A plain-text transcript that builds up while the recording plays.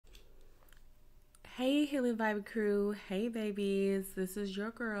Hey, Healing Vibe crew. Hey, babies. This is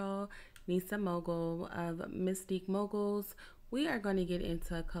your girl, Nisa Mogul of Mystique Moguls. We are going to get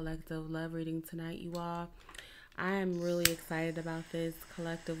into a collective love reading tonight, you all. I am really excited about this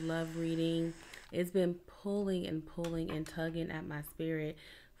collective love reading. It's been pulling and tugging at my spirit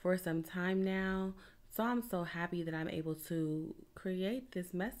for some time now. So I'm so happy that I'm able to create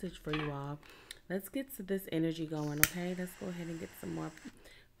this message for you all. Let's get to this energy going, okay? Let's go ahead and get some more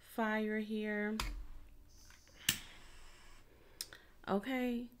fire here.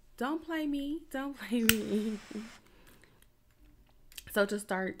 Okay, don't play me. Don't play me. So to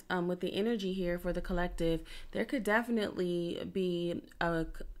start with the energy here for the collective, there could definitely be a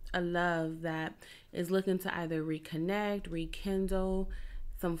love that is looking to either reconnect, rekindle,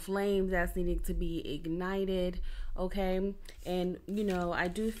 some flames that's needing to be ignited. Okay, and I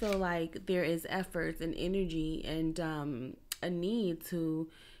do feel like there is efforts and energy and a need to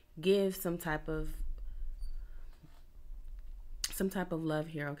give some type of love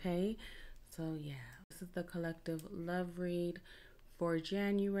here, okay? So yeah, this is the collective love read for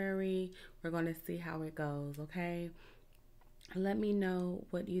January. We're going to see how it goes, okay? Let me know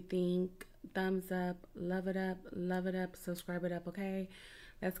what you think. Thumbs up, love it up, subscribe it up, okay?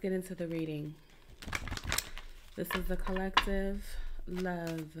 Let's get into the reading. This is the collective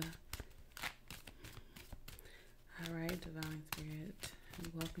love. All right, Divine Spirit,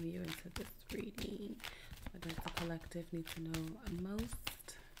 I welcome you into this reading. What does the collective need to know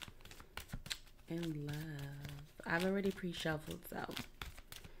most in love? I've already pre-shuffled, so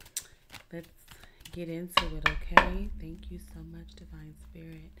let's get into it, okay? Thank you so much, Divine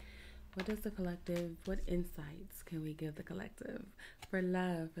Spirit. What does the collective, what insights can we give the collective for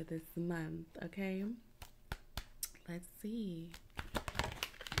love for this month, okay? Let's see.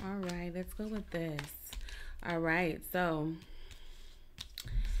 All right, let's go with this. All right, so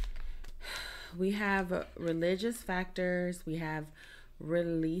we have religious factors, we have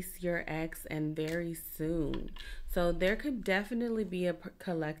release your ex, and very soon. So there could definitely be a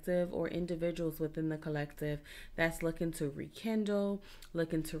collective or individuals within the collective that's looking to rekindle,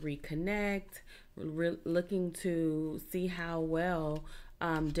 looking to reconnect, looking to see how well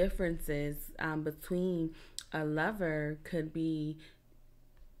differences between a lover could be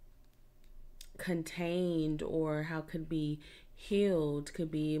contained, or how could be healed,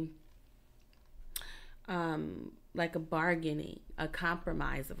 could be like a bargaining, a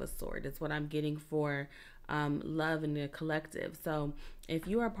compromise of a sort is what I'm getting for love in the collective. So if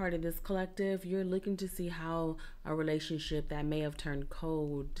you are part of this collective, you're looking to see how a relationship that may have turned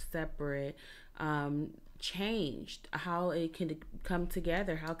cold, separate, changed, how it can come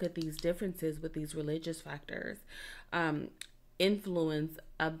together. How could these differences with these religious factors influence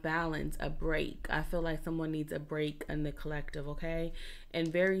a balance, a break? I feel like someone needs a break in the collective, okay? And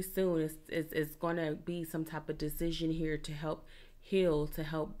very soon it's going to be some type of decision here to help heal, to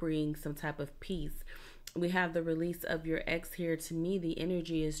help bring some type of peace. We have the release of your ex here. To me, the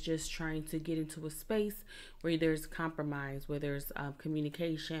energy is just trying to get into a space where there's compromise, where there's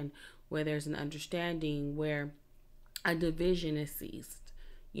communication, where there's an understanding, where a division is ceased.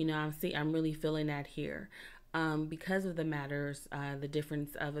 I'm really feeling that here. Because of the matters, the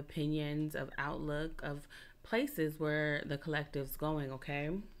difference of opinions, of outlook, of places where the collective's going, okay?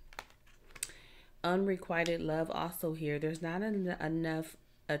 Unrequited love also here. There's not enough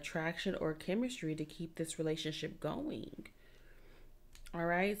attraction or chemistry to keep this relationship going. All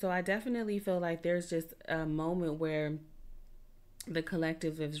right, so I definitely feel like there's just a moment where the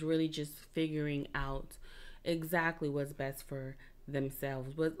collective is really just figuring out exactly what's best for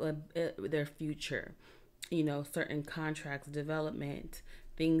themselves, what their future, certain contracts, development,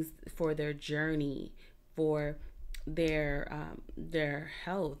 things for their journey, for their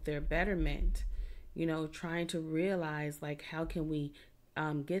health, their betterment. Trying to realize, like, how can we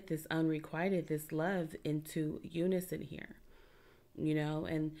get this unrequited, this love into unison here.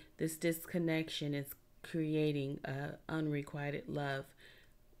 And this disconnection is creating a unrequited love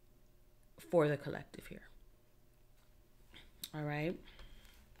for the collective here. All right.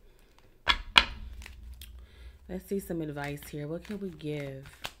 Let's see some advice here. What can we give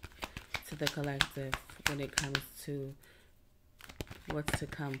to the collective when it comes to what's to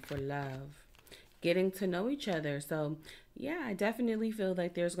come for love? Getting to know each other. So yeah, I definitely feel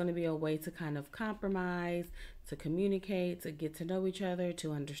like there's going to be a way to kind of compromise, to communicate, to get to know each other,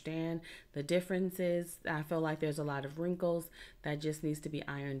 to understand the differences. I feel like there's a lot of wrinkles that just needs to be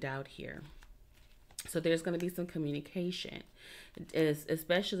ironed out here. So there's going to be some communication,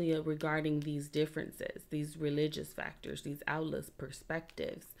 especially regarding these differences, these religious factors, these outlooks,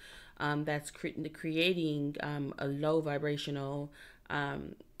 perspectives, that's creating a low vibrational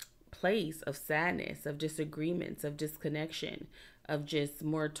place of sadness, of disagreements, of disconnection, of just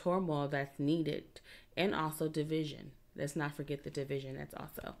more turmoil that's needed, and also division. Let's not forget the division that's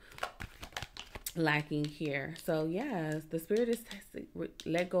also lacking here. So yeah, the spirit is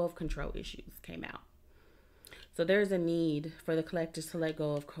let go of control issues came out. So there's a need for the collectors to let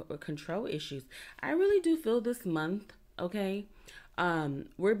go of control issues. I really do feel this month, okay,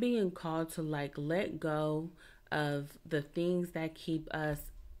 we're being called to like let go of the things that keep us,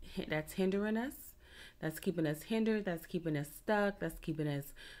 that's hindering us, that's keeping us hindered, that's keeping us stuck, that's keeping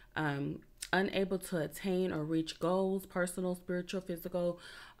us unable to attain or reach goals, personal, spiritual, physical,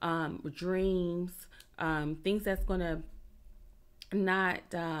 dreams, things that's gonna not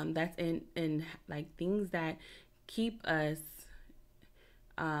that's in like things that keep us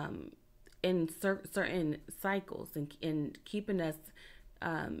in certain cycles, and keeping us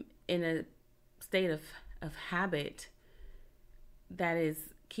in a state of habit that is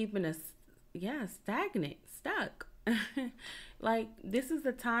keeping us, yeah, stagnant, stuck. Like this is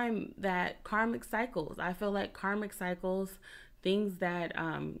the time that karmic cycles, I feel like karmic cycles, things that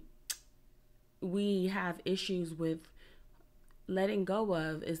we have issues with letting go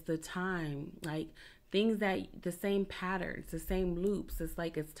of, is the time. Like things that the same patterns, the same loops, it's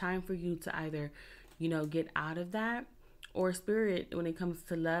like it's time for you to either, you know, get out of that, or spirit, when it comes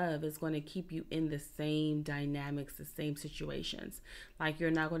to love, is going to keep you in the same dynamics, the same situations. Like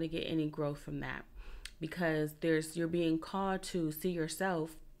you're not going to get any growth from that, because you're being called to see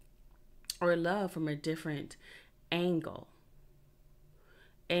yourself or love from a different angle.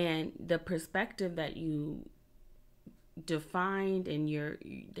 And the perspective that you defined and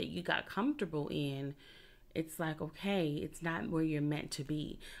that you got comfortable in, it's like, okay, it's not where you're meant to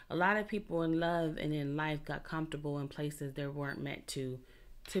be. A lot of people in love and in life got comfortable in places they weren't meant to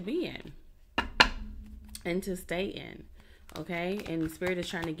be in and to stay in. Okay, and spirit is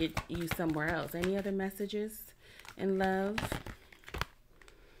trying to get you somewhere else. Any other messages in love,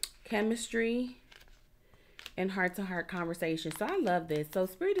 chemistry, and heart-to-heart conversation? So I love this. So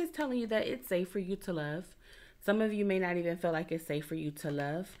spirit is telling you that it's safe for you to love. Some of you may not even feel like it's safe for you to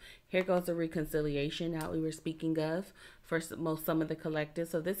love. Here goes the reconciliation that we were speaking of for some of the collectives.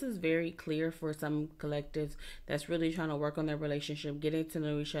 So this is very clear for some collectives that's really trying to work on their relationship, getting to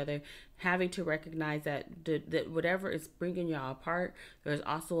know each other, having to recognize that whatever is bringing y'all apart, there's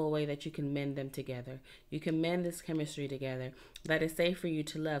also a way that you can mend them together. You can mend this chemistry together. That is safe for you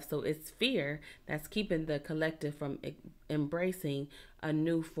to love. So it's fear that's keeping the collective from embracing a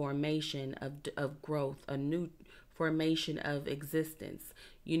new formation of growth, a new formation of existence.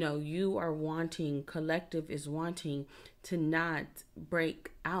 You know, you are wanting, collective is wanting to not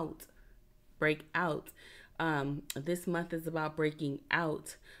break out. This month is about breaking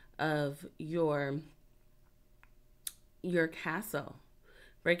out of your castle,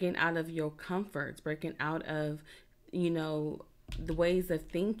 breaking out of your comforts, breaking out of, you know, the ways of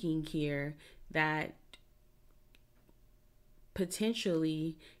thinking here that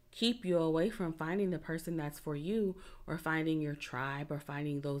potentially keep you away from finding the person that's for you, or finding your tribe, or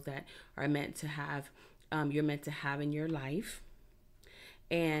finding those that are meant to have, you're meant to have in your life.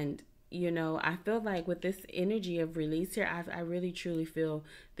 And, you know, I feel like with this energy of release here, I really truly feel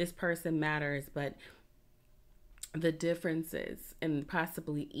this person matters, but the differences and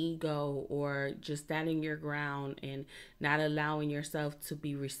possibly ego, or just standing your ground and not allowing yourself to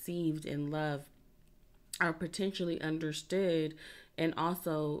be received in love, are potentially understood, and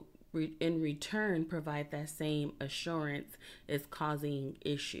also in return provide that same assurance, is causing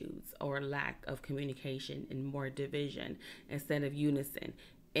issues or lack of communication and more division instead of unison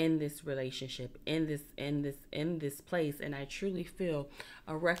in this relationship, in this place. And I truly feel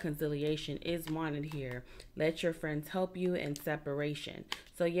a reconciliation is wanted here. Let your friends help you in separation.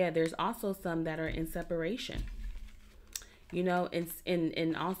 So yeah, there's also some that are in separation. You know,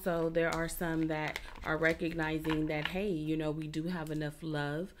 and also there are some that are recognizing that, hey, you know, we do have enough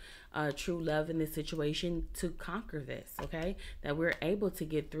love, true love in this situation to conquer this, okay? That we're able to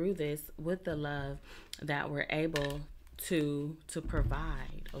get through this with the love that we're able to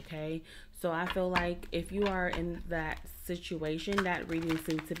provide, okay? So I feel like if you are in that situation, that reading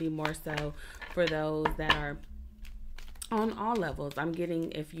seems to be more so for those that are on all levels. I'm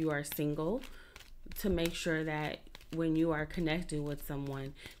getting, if you are single, to make sure that when you are connecting with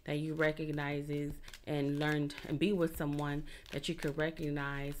someone, that you recognizes and learn and be with someone that you could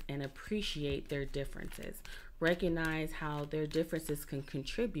recognize and appreciate their differences. Recognize how their differences can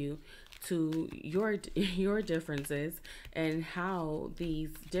contribute to your differences, and how these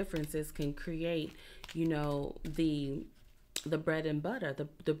differences can create, you know, the bread and butter,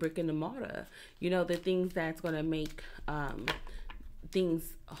 the brick and the mortar, you know, the things that's going to make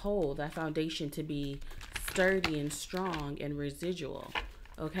things hold, that foundation to be sturdy and strong and residual,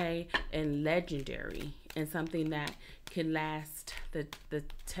 okay, and legendary, and something that can last the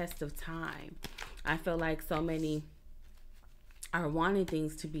test of time. I feel like so many are wanting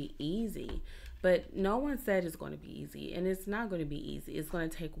things to be easy, but no one said it's going to be easy, and it's not going to be easy. It's going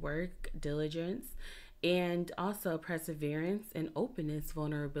to take work, diligence, and also perseverance and openness,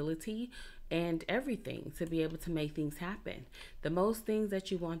 vulnerability, and everything to be able to make things happen. The most things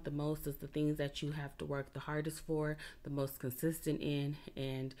that you want the most is the things that you have to work the hardest for, the most consistent in,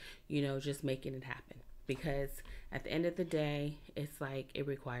 and just making it happen. Because at the end of the day, it's like it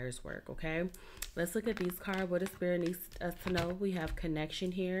requires work, okay? Let's look at these cards. What the spirit needs us to know. We have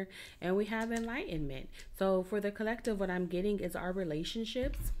connection here, and we have enlightenment. So for the collective, what I'm getting is our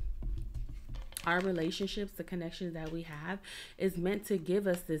relationships, the connections that we have, is meant to give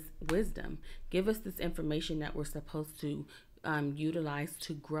us this wisdom, give us this information that we're supposed to utilize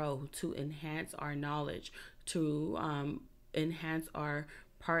to grow, to enhance our knowledge, to enhance our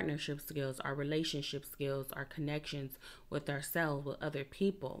partnership skills, our relationship skills, our connections with ourselves, with other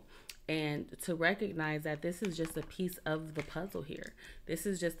people. And to recognize that this is just a piece of the puzzle here. This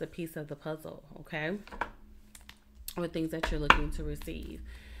is just a piece of the puzzle, okay? With things that you're looking to receive.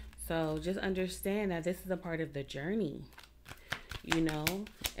 So just understand that this is a part of the journey,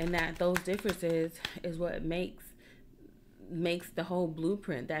 and that those differences is what makes the whole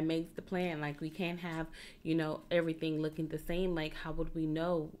blueprint, that makes the plan. Like, we can't have, everything looking the same. Like, how would we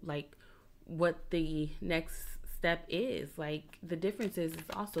know, like, what the next step is? Like, the differences is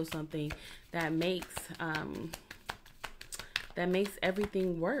also something that makes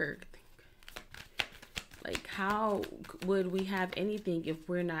everything work. Like, how would we have anything if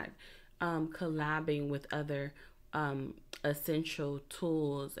we're not collabing with other essential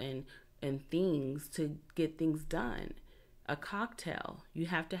tools and things to get things done? A cocktail, you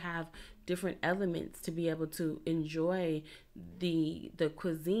have to have different elements to be able to enjoy the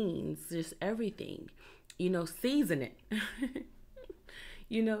cuisines, just everything. Season it.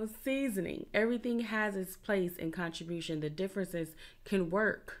 Seasoning. Everything has its place and contribution. The differences can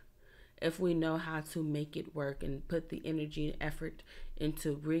work if we know how to make it work and put the energy and effort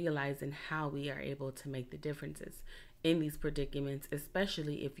into realizing how we are able to make the differences in these predicaments,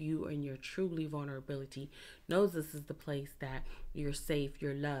 especially if you in your truly vulnerability knows this is the place that you're safe,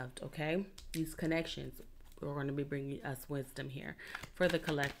 you're loved, okay? These connections are going to be bringing us wisdom here for the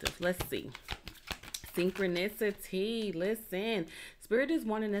collective. Let's see. Synchronicity. Listen, Spirit is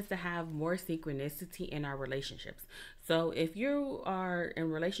wanting us to have more synchronicity in our relationships. So if you are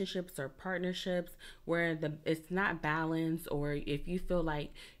in relationships or partnerships where it's not balanced, or if you feel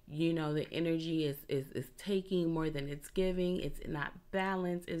like the energy is taking more than it's giving, it's not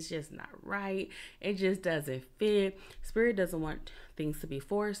balanced, it's just not right, it just doesn't fit. Spirit doesn't want things to be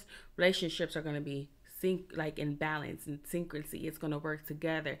forced. Relationships are going to be like in balance and synchrony. It's going to work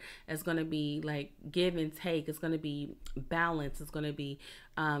together. It's going to be like give and take. It's going to be balance. It's going to be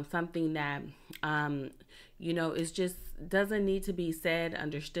something that it's just doesn't need to be said,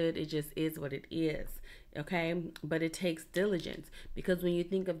 understood. It just is what it is. Okay, but it takes diligence, because when you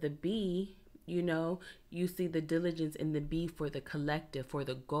think of the bee, you see the diligence in the bee for the collective, for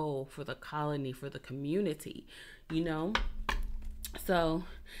the goal, for the colony, for the community. So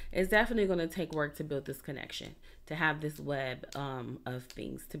it's definitely going to take work to build this connection, to have this web of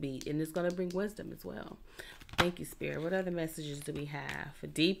things to be, and it's going to bring wisdom as well. Thank you, Spirit. What other messages do we have?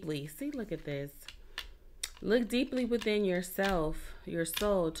 Deeply. See, look at this. Look deeply within yourself, your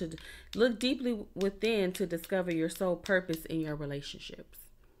soul, to look deeply within to discover your soul purpose in your relationships.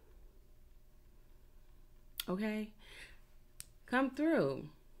 Okay? Come through.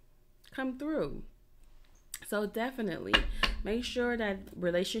 So definitely make sure that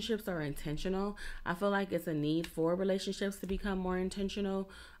relationships are intentional. I feel like it's a need for relationships to become more intentional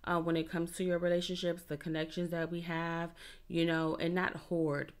when it comes to your relationships, the connections that we have, and not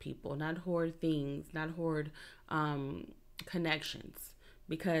hoard people, not hoard things, not hoard connections.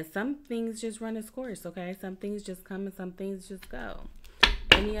 Because some things just run its course, okay? Some things just come and some things just go.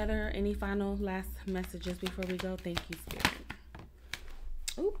 Any final last messages before we go? Thank you, Spirit.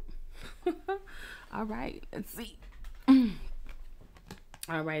 Ooh. All right, let's see.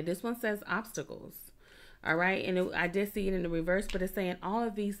 All right, this one says obstacles. All right, and I did see it in the reverse, but it's saying all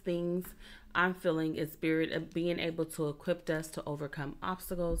of these things I'm feeling is Spirit of being able to equip us to overcome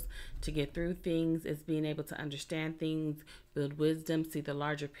obstacles, to get through things. It's being able to understand things, build wisdom, see the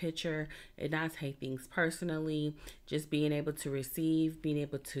larger picture, and not take things personally. Just being able to receive, being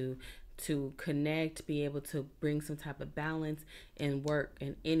able to connect, be able to bring some type of balance and work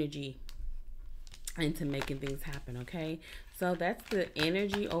and energy into making things happen, okay? So that's the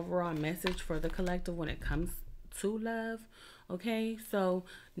energy overall message for the collective when it comes to love. Okay, so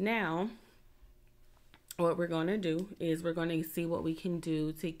now what we're going to do is we're going to see what we can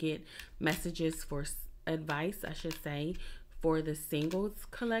do to get messages for advice, I should say, for the singles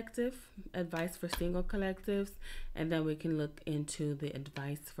collective, advice for single collectives, and then we can look into the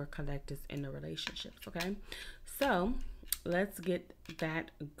advice for collectives in the relationships. Okay, so let's get that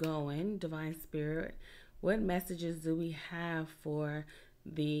going. Divine Spirit, what messages do we have for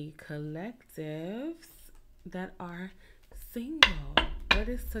the collectives that are single? What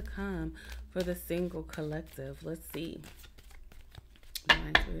is to come for the single collective? Let's see.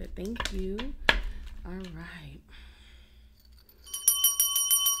 Divine Spirit, thank you. All right.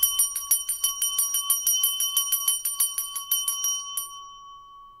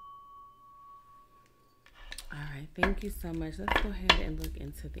 All right, thank you so much. Let's go ahead and look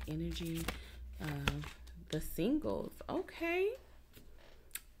into the energy of the singles. Okay.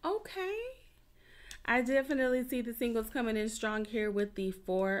 Okay. I definitely see the singles coming in strong here with the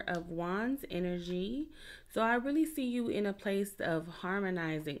Four of Wands energy. So I really see you in a place of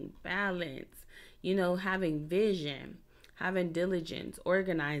harmonizing, balance, you know, having vision, having diligence,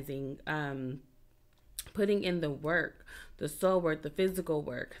 organizing, putting in the work, the soul work, the physical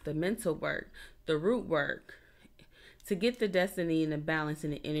work, the mental work, the root work, to get the destiny and the balance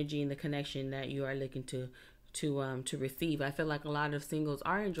and the energy and the connection that you are looking to receive. I feel like a lot of singles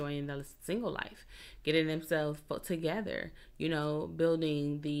are enjoying the single life, getting themselves together, you know,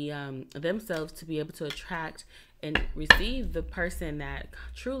 building the themselves to be able to attract and receive the person that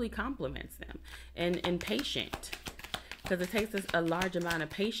truly complements them, and patient, because it takes us a large amount of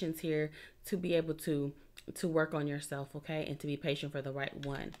patience here to be able to work on yourself, okay, and to be patient for the right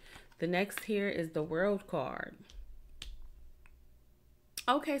one. The next here is the World card.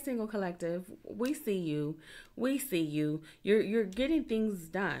 Okay, single collective, we see you. We see you. You're getting things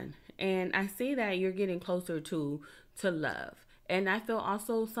done, and I see that you're getting closer to love. And I feel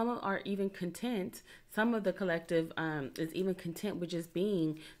also some are even content. Some of the collective is even content with just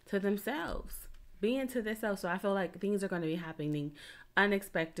being to themselves, being to themselves. So I feel like things are going to be happening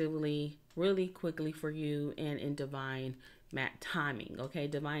unexpectedly, really quickly for you, and in divine timing. Okay,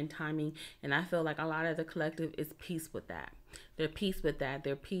 divine timing. And I feel like a lot of the collective is peace with that. They're peace with that.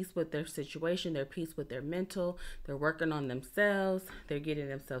 They're peace with their situation. They're peace with their mental. They're working on themselves. They're getting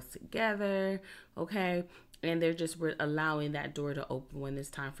themselves together. Okay. And they're just allowing that door to open when it's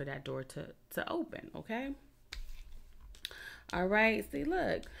time for that door to open. Okay. All right. See,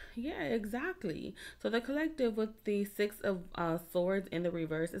 look. Yeah, exactly. So the collective with the Six of Swords in the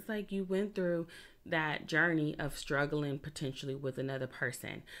reverse, it's like you went through that journey of struggling potentially with another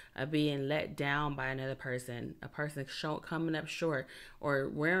person, of being let down by another person, a person coming up short, or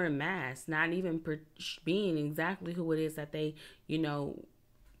wearing masks, not even being exactly who it is that they, you know,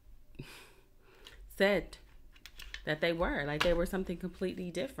 said that they were. Like they were something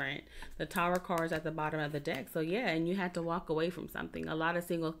completely different. The Tower cards at the bottom of the deck. So yeah, and you had to walk away from something. A lot of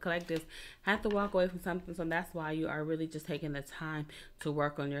single collectives have to walk away from something. So that's why you are really just taking the time to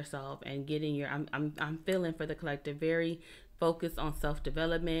work on yourself and getting your. I'm feeling for the collective very focused on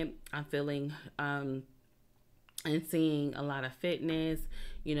self-development. I'm feeling and seeing a lot of fitness,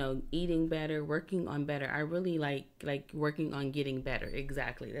 you know, eating better, working on better. I really like working on getting better.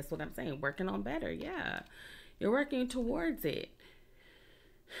 Exactly. That's what I'm saying. Working on better. Yeah. You're working towards it.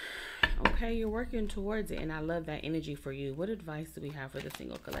 Okay, you're working towards it. And I love that energy for you. What advice do we have for the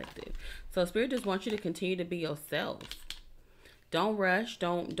single collective? So Spirit just wants you to continue to be yourself. Don't rush.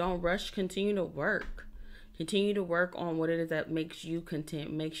 Don't rush. Continue to work. Continue to work on what it is that makes you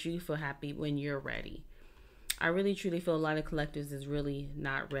content, makes you feel happy when you're ready. I really truly feel a lot of collectives is really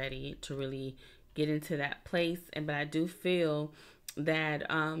not ready to really get into that place. But I do feel that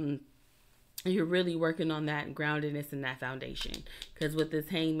you're really working on that groundedness and that foundation, because with this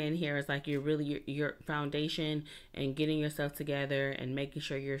Hangman here, it's like you're really your foundation and getting yourself together and making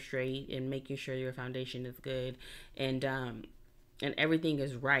sure you're straight and making sure your foundation is good, and everything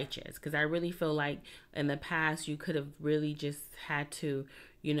is righteous. Because I really feel like in the past you could have really just had to,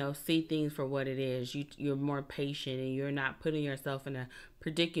 you know, see things for what it is. You're more patient and you're not putting yourself in a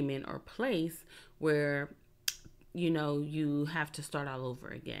predicament or place where, you know, you have to start all over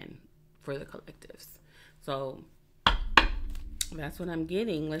again for the collectives. So that's what I'm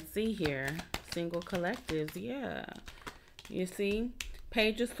getting. Let's see here. Single collectives. Yeah. You see?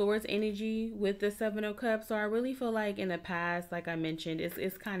 Page of Swords energy with the Seven of Cups. So I really feel like in the past, like I mentioned,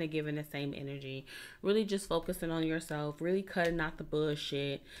 it's kind of giving the same energy. Really just focusing on yourself, really cutting out the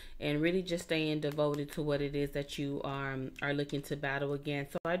bullshit, and really just staying devoted to what it is that you are looking to battle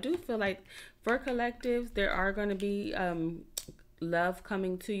against. So I do feel like for collectives, there are going to be love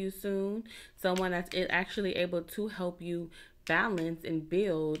coming to you soon. Someone that's actually able to help you balance and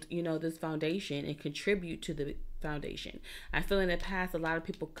build, you know, this foundation and contribute to the foundation. I feel in the past a lot of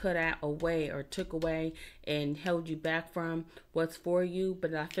people cut out away or took away and held you back from what's for you.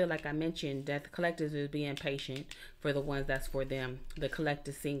 But I feel like I mentioned that the collective is being patient for the ones that's for them, the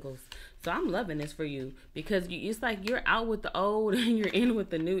collective singles. So I'm loving this for you because it's like you're out with the old and you're in with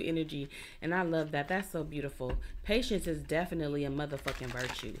the new energy. And I love that. That's so beautiful. Patience is definitely a motherfucking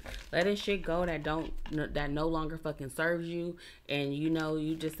virtue. Letting shit go that no longer fucking serves you. And you know,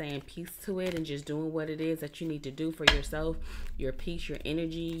 you just saying peace to it and just doing what it is that you need to do for yourself, your peace, your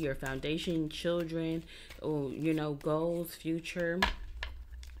energy, your foundation, children, or, you know, goals, future.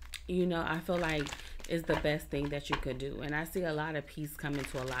 You know, I feel like is the best thing that you could do. And I see a lot of peace coming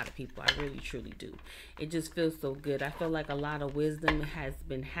to a lot of people. I really, truly do. It just feels so good. I feel like a lot of wisdom has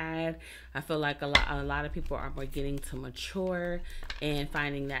been had. I feel like a lot of people are beginning to mature and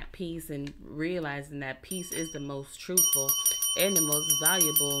finding that peace and realizing that peace is the most truthful and the most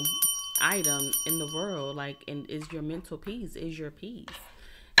valuable item in the world. Like, and is your mental peace, is your peace.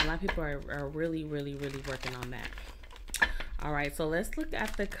 A lot of people are really, really, really working on that. All right, so let's look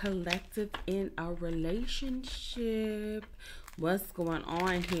at the collective in a relationship. What's going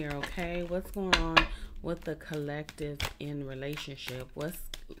on here, okay? What's going on with the collective in relationship? What's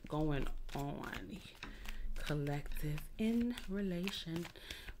going on? Collective in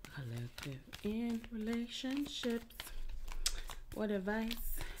relationships. What advice?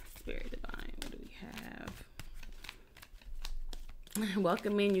 Spirit divine, what do we have?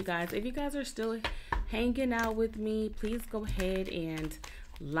 Welcome in, you guys. If you guys are still hanging out with me, please go ahead and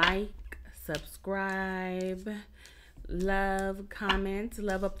like, subscribe, love, comment,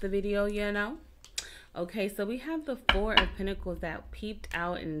 love up the video, you know. Okay, so we have the Four of Pentacles that peeped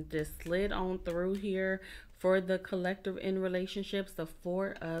out and just slid on through here for the collective in relationships. The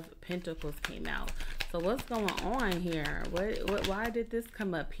Four of Pentacles came out. So what's going on here? Why did this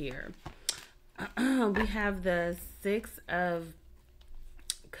come up here? We have the Six of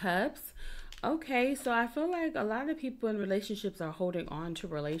Cups. Okay, so I feel like a lot of people in relationships are holding on to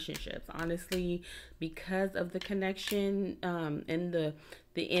relationships, honestly, because of the connection and the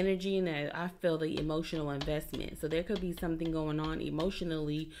energy, and I feel the emotional investment. So there could be something going on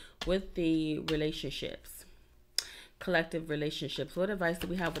emotionally with the relationships, collective relationships. What advice do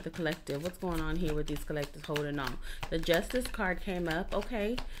we have with the collective? What's going on here with these collectives holding on? The Justice card came up.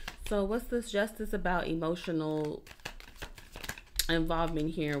 Okay, so what's this Justice about? Emotional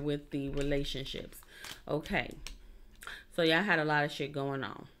involvement here with the relationships. Okay, so y'all had a lot of shit going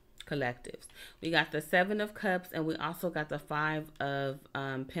on, collectives. We got the Seven of Cups and we also got the Five of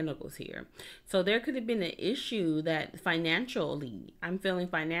Pentacles here. So there could have been an issue that financially, I'm feeling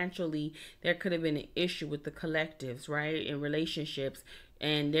financially, there could have been an issue with the collectives, right, in relationships,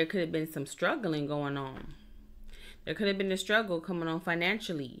 and there could have been some struggling going on. There could have been a struggle coming on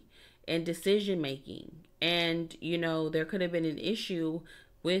financially and decision making. And, you know, there could have been an issue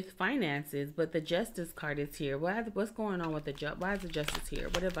with finances, but the Justice card is here. What's going on with why is the Justice here?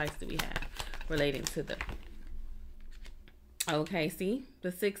 What advice do we have relating to the... Okay, see?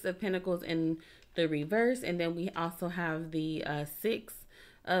 The Six of Pentacles in the reverse. And then we also have the Six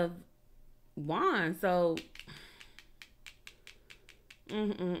of Wands. So...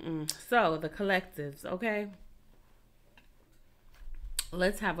 So, the collectives, okay?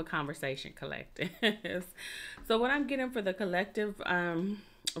 Let's have a conversation, collective. So what I'm getting for the collective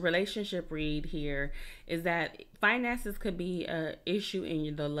relationship read here is that finances could be an issue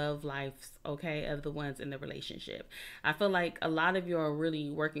in the love lives, okay, of the ones in the relationship. I feel like a lot of you are really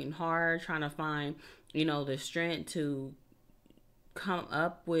working hard, trying to find, you know, the strength to come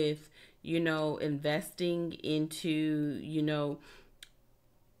up with, you know, investing into, you know,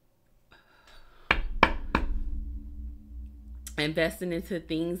 investing into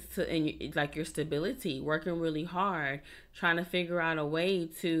things like your stability, working really hard, trying to figure out a way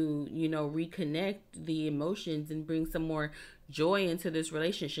to, you know, reconnect the emotions and bring some more joy into this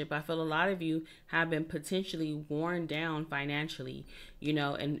relationship. I feel a lot of you have been potentially worn down financially, you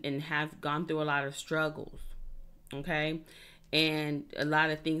know, and have gone through a lot of struggles, okay? And a lot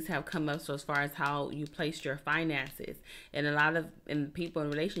of things have come up, so as far as how you place your finances, and a lot of people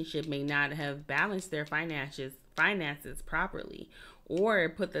in relationship may not have balanced their finances properly, or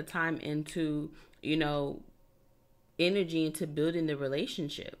put the time into, you know, energy into building the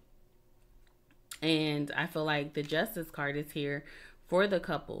relationship. And I feel like the Justice card is here for the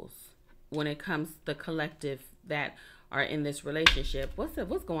couples when it comes to the collective that are in this relationship. What's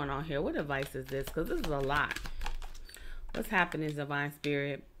going on here? What advice is this? Because this is a lot. What's happening, Divine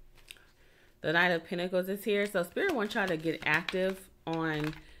Spirit? The Knight of Pentacles is here. So Spirit wants y'all to get active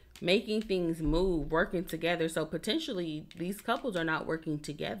on making things move, working together. So potentially these couples are not working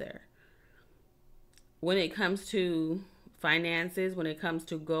together when it comes to finances, when it comes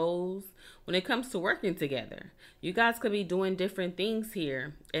to goals, when it comes to working together. You guys could be doing different things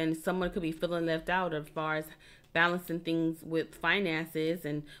here, and someone could be feeling left out as far as balancing things with finances,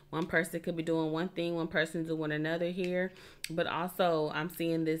 and one person could be doing one thing, one person doing another here. But also I'm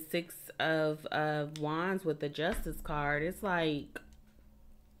seeing this Six of Wands with the Justice card. It's like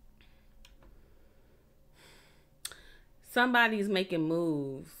somebody's making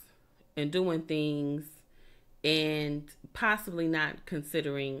moves and doing things and possibly not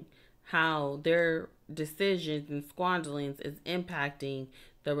considering how their decisions and squanderings is impacting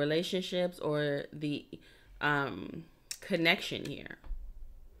the relationships or the connection here.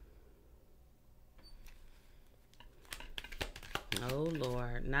 Oh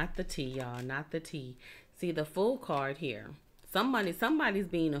Lord, not the tea, y'all, not the tea. See the Fool card here. Somebody's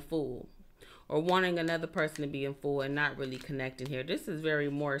being a fool, or wanting another person to be a fool and not really connecting here. This is very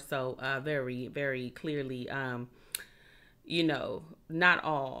more so very, very clearly you know, not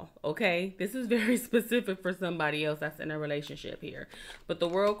all, okay? This is very specific for somebody else that's in a relationship here. But the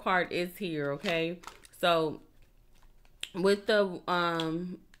World card is here, okay? So with the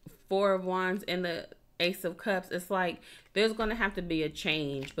Four of Wands and the Ace of Cups, it's like there's going to have to be a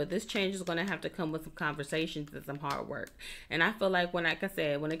change, but this change is going to have to come with some conversations and some hard work. And I feel like like I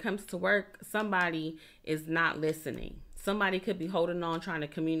said, when it comes to work, somebody is not listening. Somebody could be holding on, trying to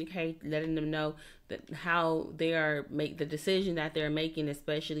communicate, letting them know that how they are make the decision that they're making,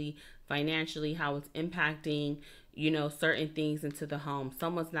 especially financially, how it's impacting, you know, certain things into the home.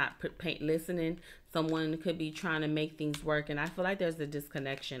 Someone's not listening. Someone could be trying to make things work. And I feel like there's a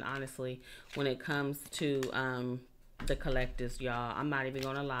disconnection, honestly, when it comes to the collectives, y'all. I'm not even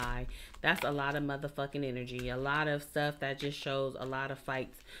gonna lie. That's a lot of motherfucking energy. A lot of stuff that just shows a lot of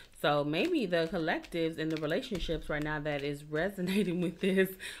fights. So maybe the collectives in the relationships right now that is resonating with this,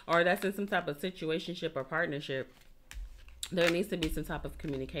 or that's in some type of situationship or partnership, there needs to be some type of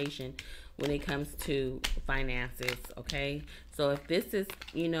communication when it comes to finances, okay? So if this is,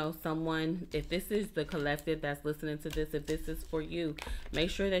 you know, someone, if this is the collective that's listening to this, if this is for you, make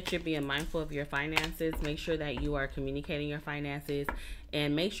sure that you're being mindful of your finances. Make sure that you are communicating your finances,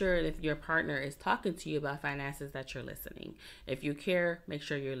 and make sure if your partner is talking to you about finances that you're listening. If you care, make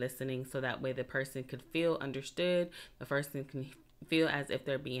sure you're listening, so that way the person could feel understood, the person can feel as if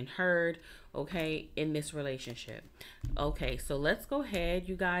they're being heard, okay, in this relationship. Okay, so let's go ahead,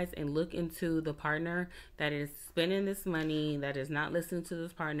 you guys, and look into the partner that is spending this money, that is not listening to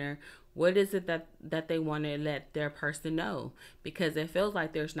this partner. What is it that they want to let their person know? Because it feels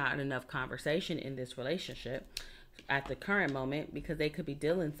like there's not enough conversation in this relationship at the current moment, because they could be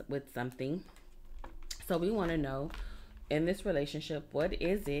dealing with something. So we want to know, in this relationship, what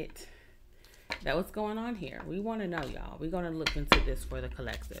is it that what's going on here? We want to know, y'all. We're going to look into this for the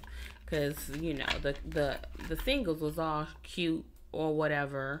collective, because, you know, the singles was all cute or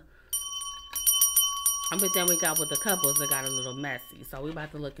whatever, but then we got with the couples that got a little messy. So we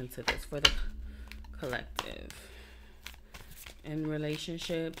about to look into this for the collective. In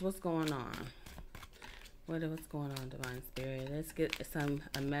relationships, what's going on? What's going on, Divine Spirit? Let's get some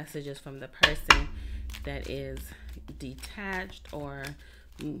messages from the person that is detached or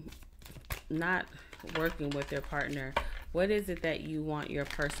not working with their partner. What is it that you want your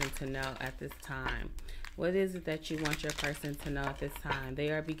person to know at this time? What is it that you want your person to know at this time? They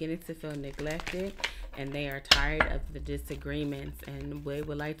are beginning to feel neglected, and they are tired of the disagreements, and we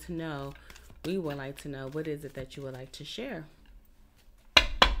would like to know, what is it that you would like to share?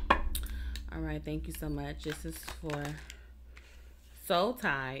 All right, thank you so much. This is for Soul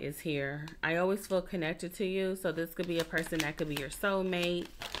Tie is here. I always feel connected to you. So this could be a person that could be your soulmate.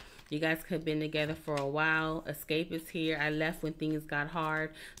 You guys could have been together for a while. Escape is here. I left when things got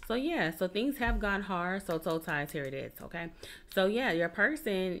hard. So yeah, so things have gone hard. So Soul Ties, here it is, okay? So yeah, your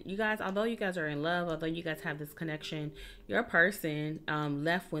person, you guys, although you guys are in love, although you guys have this connection, your person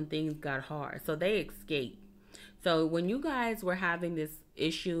left when things got hard. So they escaped. So when you guys were having this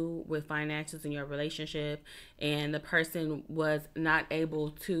issue with finances in your relationship, and the person was not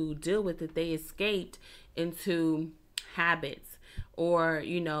able to deal with it, they escaped into habits, or,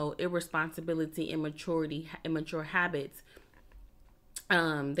 you know, irresponsibility, immature habits.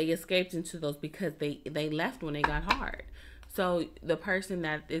 They escaped into those because they left when they got hard. So the person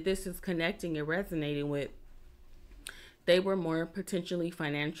that this is connecting and resonating with, they were more potentially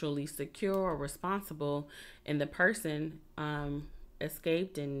financially secure or responsible, and the person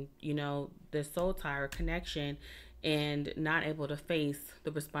escaped, and, you know, the soul tie or connection and not able to face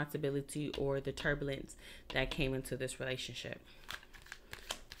the responsibility or the turbulence that came into this relationship.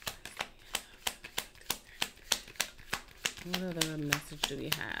 What other message do we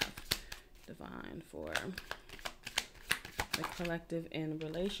have, Divine, for the collective and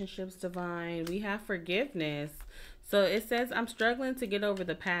relationships, Divine? We have forgiveness. So it says, I'm struggling to get over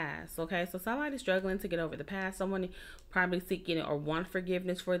the past. Okay, so somebody's struggling to get over the past. Someone probably seeking or want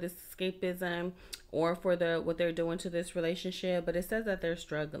forgiveness for this escapism or for what they're doing to this relationship. But it says that they're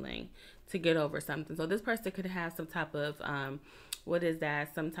struggling to get over something. So this person could have some type of what is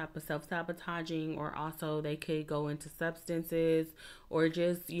that? Some type of self-sabotaging, or also they could go into substances, or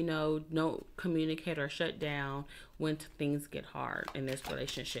just, no communicate or shut down when things get hard in this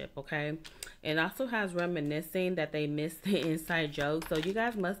relationship, okay? It also has reminiscing that they missed the inside joke. So you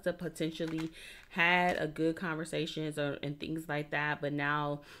guys must have potentially had a good conversations and things like that, but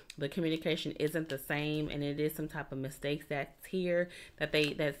now the communication isn't the same, and it is some type of mistakes that's here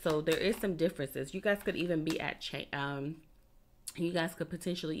so there is some differences. You guys could even be at you guys could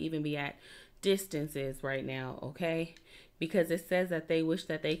potentially even be at distances right now, okay? Because it says that they wish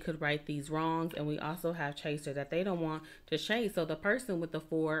that they could right these wrongs. And we also have chaser, that they don't want to chase. So the person with the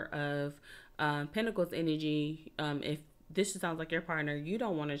Four of Pentacles energy, if this sounds like your partner, you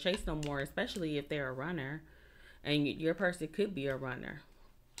don't want to chase no more, especially if they're a runner. And your person could be a runner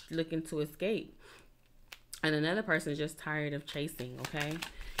looking to escape. And another person is just tired of chasing, okay?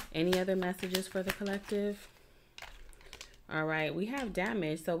 Any other messages for the collective? All right, we have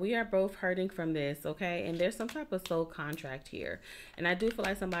damage. So we are both hurting from this, okay? And there's some type of soul contract here. And I do feel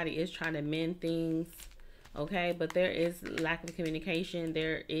like somebody is trying to mend things, okay? But there is lack of communication.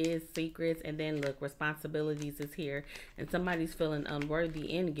 There is secrets. And then, look, responsibilities is here. And somebody's feeling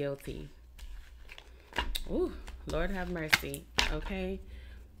unworthy and guilty. Ooh, Lord have mercy, okay?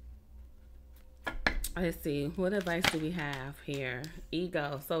 Let's see. What advice do we have here?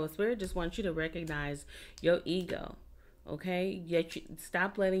 Ego. So Spirit just wants you to recognize your ego. Okay, yet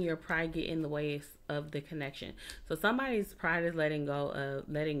stop letting your pride get in the way of the connection. So somebody's pride is letting go of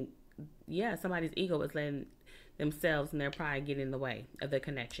somebody's ego is letting themselves and their pride get in the way of the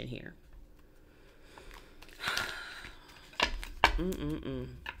connection here.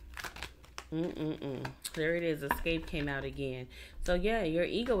 There it is. Escape came out again. So yeah, your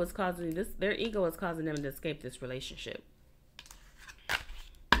ego is causing this. Their ego is causing them to escape this relationship.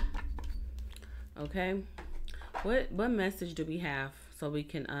 Okay. What message do we have so we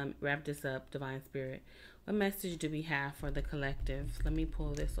can wrap this up, Divine Spirit? What message do we have for the collective? Let me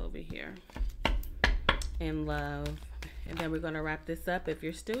pull this over here. And love. And then we're going to wrap this up. If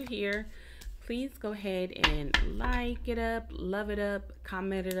you're still here, please go ahead and like it up, love it up,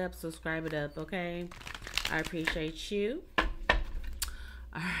 comment it up, subscribe it up, okay? I appreciate you.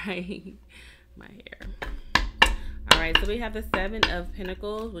 All right. My hair. All right, so we have the Seven of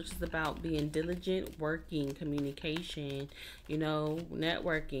Pentacles, which is about being diligent, working, communication,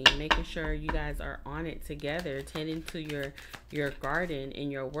 networking, making sure you guys are on it together, tending to your garden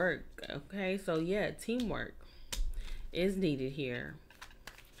and your work. Okay, so yeah, teamwork is needed here.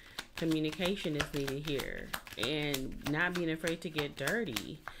 Communication is needed here, and not being afraid to get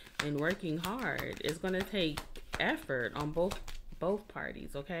dirty and working hard. It's going to take effort on both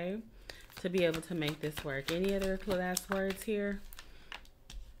parties, okay, to be able to make this work. Any other last words here?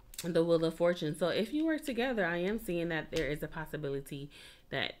 The Wheel of Fortune. So if you work together, I am seeing that there is a possibility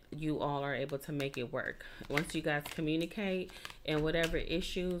that you all are able to make it work. Once you guys communicate, and whatever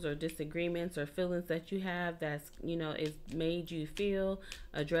issues or disagreements or feelings that you have that's, is made you feel,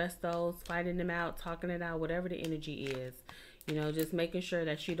 address those, fighting them out, talking it out, whatever the energy is, just making sure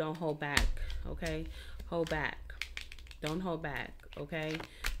that you don't hold back, okay? Hold back. Don't hold back, okay?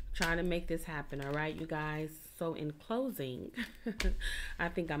 Trying to make this happen, all right, you guys? So in closing, I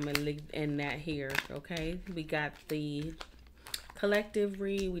think I'm going to end that here, okay? We got the collective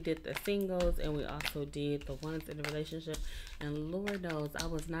read, we did the singles, and we also did the ones in the relationship. And Lord knows, I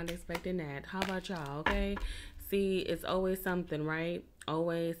was not expecting that. How about y'all, okay? See, it's always something, right?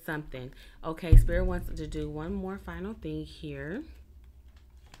 Always something. Okay, Spirit wants to do one more final thing here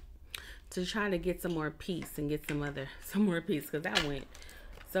to try to get some more peace and get some more peace, because that went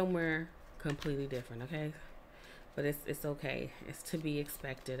somewhere completely different, okay? But it's okay. It's to be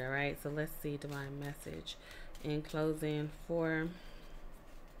expected, all right? So let's see, divine message in closing for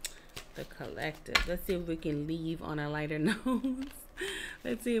the collective. Let's see if we can leave on a lighter note.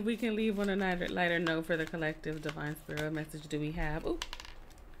 Let's see if we can leave on a lighter note for the collective. Divine Spirit, what message do we have? Ooh.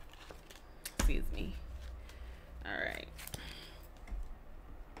 Excuse me. All right.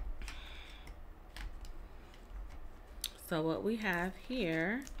 So what we have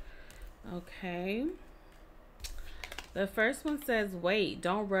here, okay, The first one says, wait,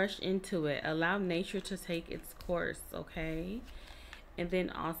 don't rush into it. Allow nature to take its course, okay? And then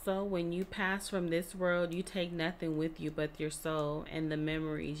also, when you pass from this world, you take nothing with you but your soul and the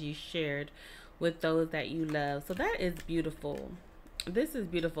memories you shared with those that you love. So that is beautiful. This is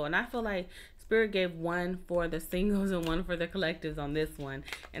beautiful. And I feel like Spirit gave one for the singles and one for the collectives on this one.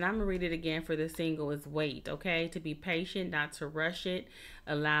 And I'm going to read it again for the single is wait, okay? To be patient, not to rush it.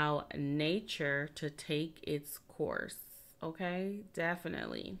 Allow nature to take its course, okay?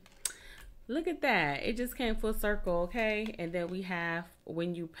 Definitely. Look at that. It just came full circle, okay? And then we have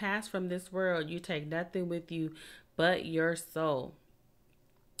when you pass from this world, you take nothing with you but your soul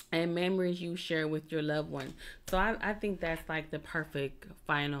and memories you share with your loved one. So I think that's like the perfect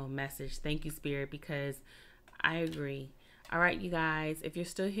final message. Thank you, Spirit, because I agree. All right, you guys, if you're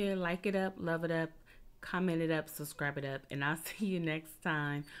still here, like it up, love it up, comment it up, subscribe it up, and I'll see you next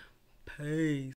time. Peace.